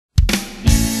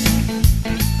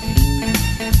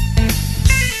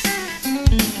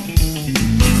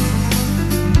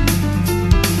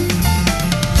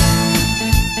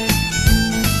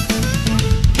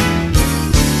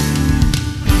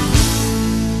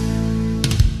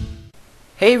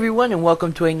Hey everyone, and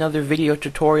welcome to another video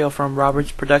tutorial from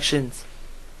Roberts Productions.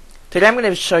 Today I'm going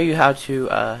to show you how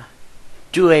to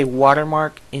do a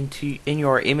watermark in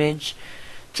your image.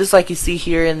 Just like you see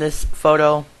here in this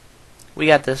photo, we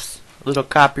got this little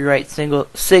copyright oh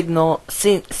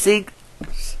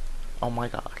my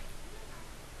god,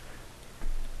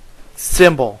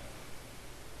 symbol,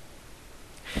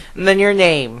 and then your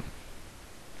name.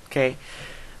 Okay,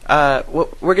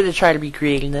 we're going to try to be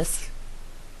creating this,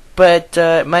 but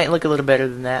it might look a little better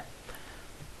than that.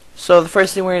 So the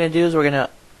first thing we're going to do is we're going to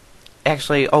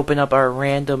actually open up our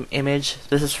random image.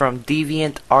 This is from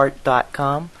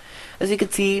deviantart.com. As you can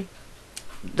see,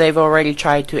 they've already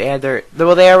tried to add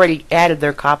they already added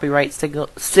their copyright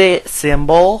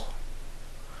symbol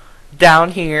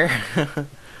down here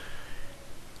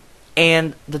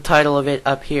and the title of it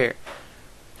up here.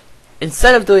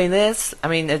 Instead of doing this, I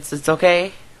mean, it's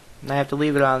okay, I have to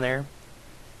leave it on there.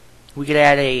 We could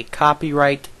add a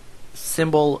copyright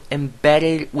symbol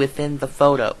embedded within the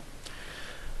photo.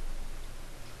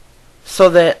 So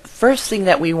the first thing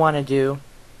that we want to do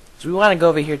is we want to go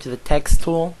over here to the text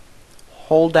tool,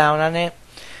 hold down on it,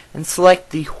 and select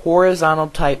the horizontal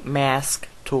type mask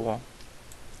tool.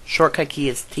 Shortcut key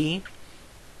is T.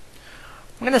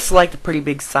 I'm going to select a pretty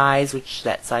big size, which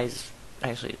that size is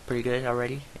actually pretty good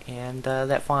already, and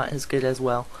that font is good as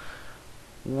well.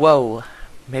 Whoa,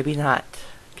 maybe not.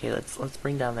 Okay, let's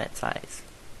bring down that size.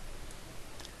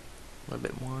 A little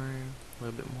bit more, a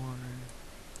little bit more.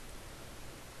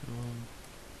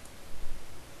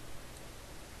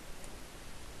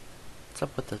 What's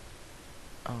up with the...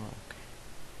 oh, okay.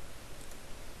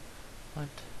 What?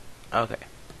 Okay.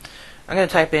 I'm going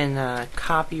to type in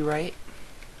copyright.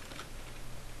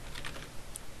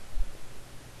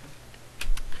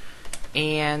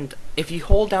 And if you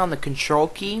hold down the control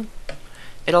key,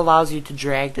 it allows you to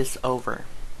drag this over.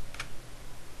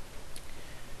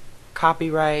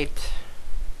 Copyright.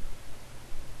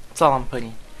 That's all I'm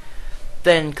putting.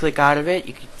 Then click out of it.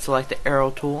 You can select the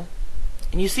arrow tool,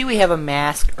 and you see we have a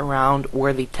mask around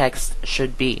where the text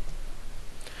should be.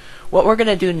 What we're going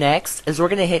to do next is we're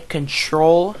going to hit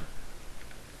Control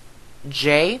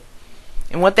J,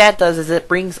 and what that does is it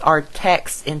brings our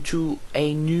text into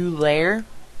a new layer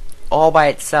all by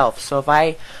itself. So if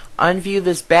I unview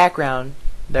this background,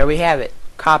 there we have it,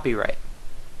 copyright.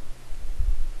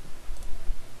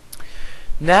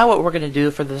 Now what we're going to do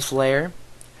for this layer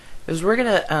is we're going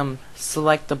to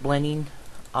select the blending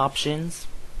options,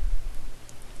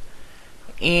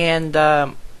 and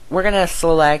we're going to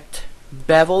select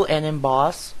bevel and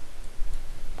emboss.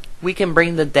 We can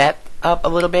bring the depth up a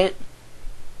little bit,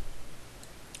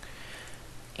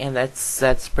 and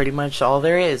that's pretty much all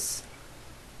there is.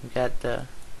 We got the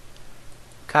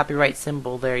copyright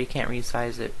symbol there. You can't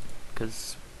resize it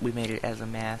because we made it as a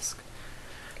mask,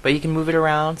 but you can move it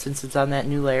around since it's on that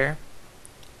new layer.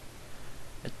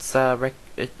 It's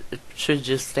it should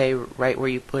just stay right where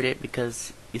you put it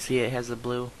because you see it has a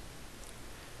blue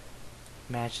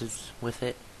matches with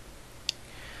it.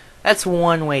 That's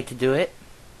one way to do it.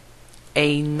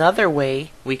 Another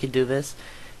way we could do this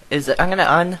is I'm going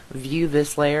to unview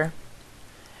this layer,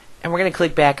 and we're going to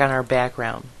click back on our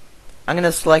background. I'm going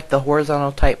to select the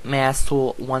horizontal type mask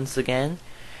tool once again,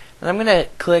 and I'm going to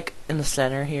click in the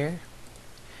center here,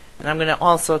 and I'm going to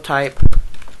also type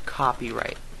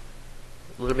copyright.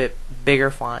 A little bit bigger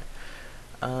font,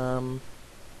 but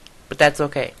that's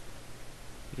okay.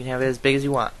 You can have it as big as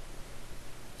you want.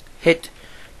 Hit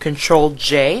Control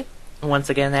J, and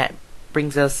once again that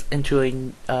brings us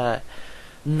into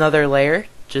another layer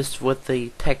just with the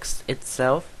text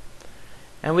itself.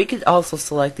 And we could also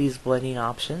select these blending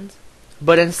options,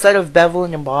 but instead of bevel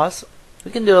and emboss,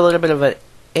 we can do a little bit of an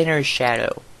inner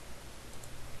shadow,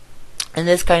 and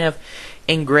this kind of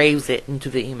engraves it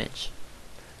into the image.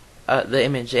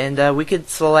 And we could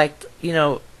select,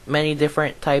 many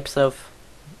different types of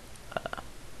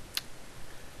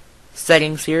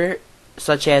settings here,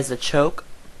 such as the choke,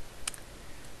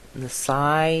 and the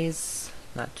size,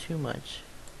 not too much,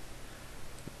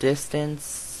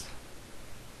 distance.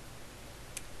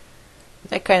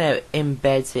 That kind of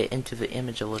embeds it into the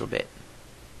image a little bit,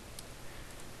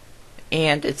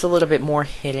 and it's a little bit more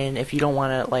hidden if you don't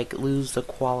want to lose the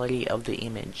quality of the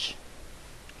image.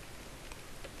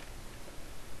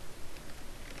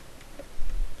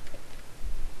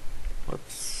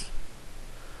 Let's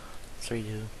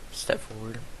redo, step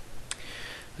forward.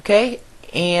 Okay,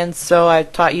 and so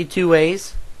I've taught you two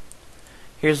ways.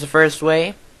 Here's the first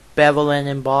way, bevel and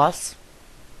emboss.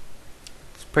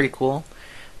 It's pretty cool.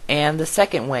 And the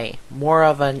second way, more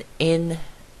of an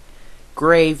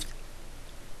engraved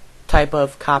type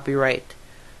of copyright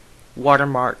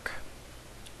watermark.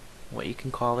 what you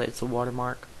can call it. It's a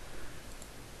watermark.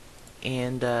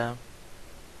 And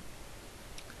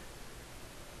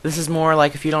this is more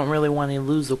like if you don't really want to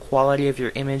lose the quality of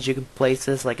your image, you can place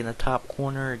this like in the top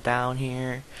corner or down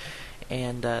here.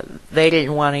 And they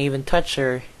didn't want to even touch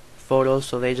their photos,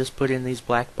 so they just put in these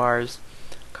black bars,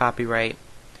 copyright,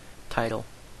 title.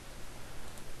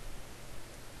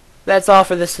 That's all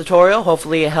for this tutorial.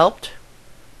 Hopefully it helped.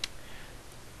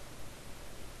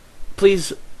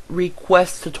 Please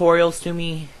request tutorials to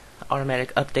me,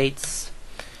 automatic updates.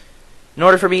 In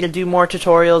order for me to do more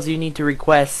tutorials, you need to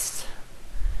request,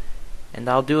 and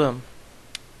I'll do them.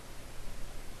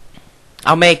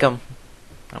 I'll make them.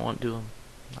 I won't do them.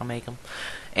 I'll make them.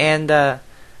 And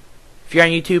if you're on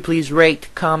YouTube, please rate,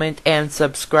 comment, and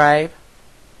subscribe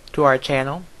to our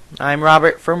channel. I'm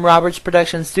Robert from Robert's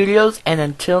Production Studios, and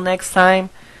until next time,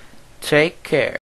 take care.